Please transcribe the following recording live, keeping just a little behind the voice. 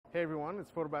Hey everyone, it's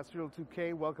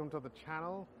Photobasturial2K. Welcome to the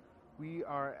channel. We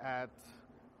are at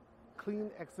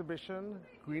Klean Exhibition,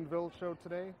 Greenville show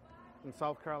today in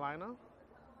South Carolina.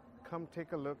 Come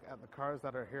take a look at the cars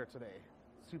that are here today.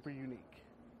 Super unique.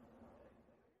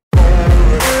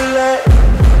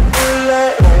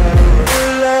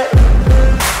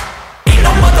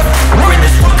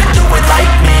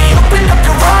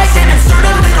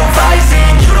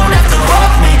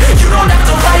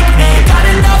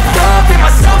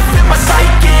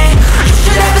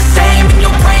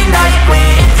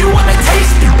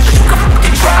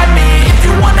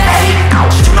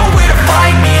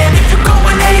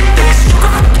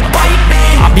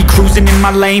 In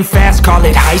my lane fast, call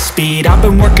it high speed. I've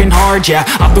been working hard, yeah,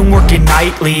 I've been working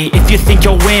nightly. If you think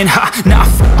you'll win, not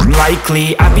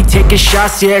likely. I be taking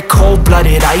shots, yeah,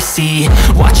 cold-blooded, icy.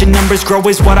 Watching numbers grow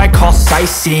is what I call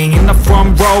sightseeing. In the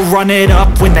front row, run it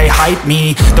up when they hype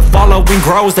me. The following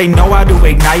grows, they know how to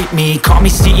ignite me. Call me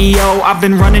CEO, I've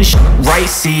been running right,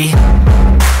 see.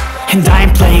 And I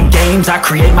ain't playing games, I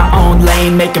create my own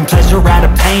lane, making pleasure out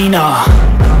of pain,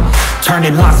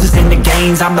 turning losses into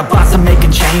gains. I'm the boss, I'm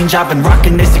making change. I've been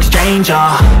rocking this exchange,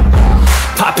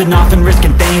 popping off and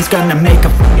risking things. Gonna make a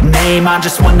name, I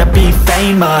just wanna be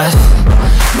famous.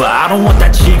 But I don't want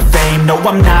that cheap fame, no,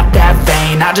 I'm not that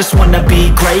vain. I just wanna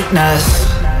be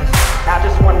greatness. I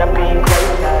just wanna be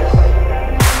greatness.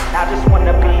 I just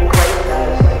wanna be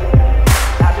greatness.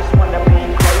 I just wanna be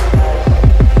greatness.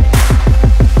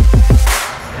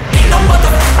 Ain't no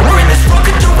motherfucker in this world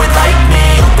could do it like me.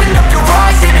 Open up your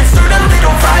eyes and insert a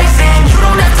little rising. You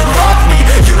don't have to love me,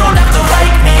 you don't have to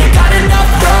like me. Got enough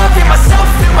love in myself,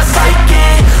 in my psyche.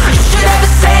 You should have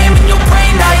the same in your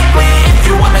brain nightly. If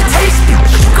you wanna taste me,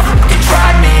 you can fucking try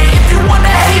me. If you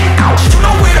wanna hate me, you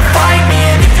know where to find me.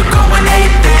 And if you go and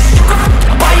hate this, you can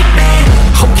fucking bite me.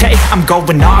 Okay, I'm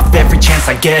going off every chance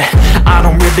I get. I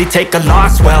don't really take a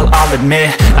loss, well, I'll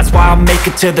admit. That's why I'll make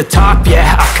it to the top,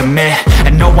 yeah, I commit.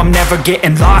 And no, I'm never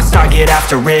getting lost, I get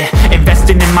after it.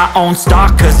 Investing in my own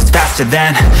stock, cause it's faster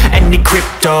than any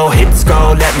crypto hits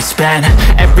go, let me spend.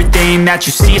 Everything that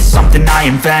you see is something I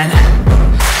invent.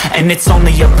 And it's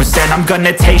only a percent. I'm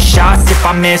gonna take shots. If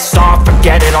I miss all,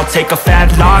 forget it. I'll take a fat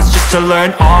loss just to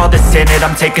learn all that's in it.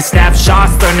 I'm taking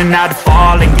snapshots, learning how to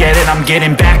fall and get it. I'm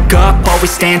getting back up,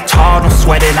 always stand tall, don't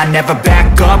sweat it. I never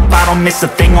back up, I don't miss a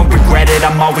thing or regret it.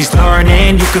 I'm always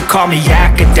learning, you could call me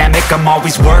academic. I'm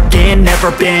always working,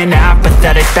 never been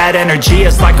apathetic. That energy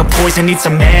is like a poison, needs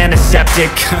some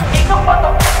antiseptic.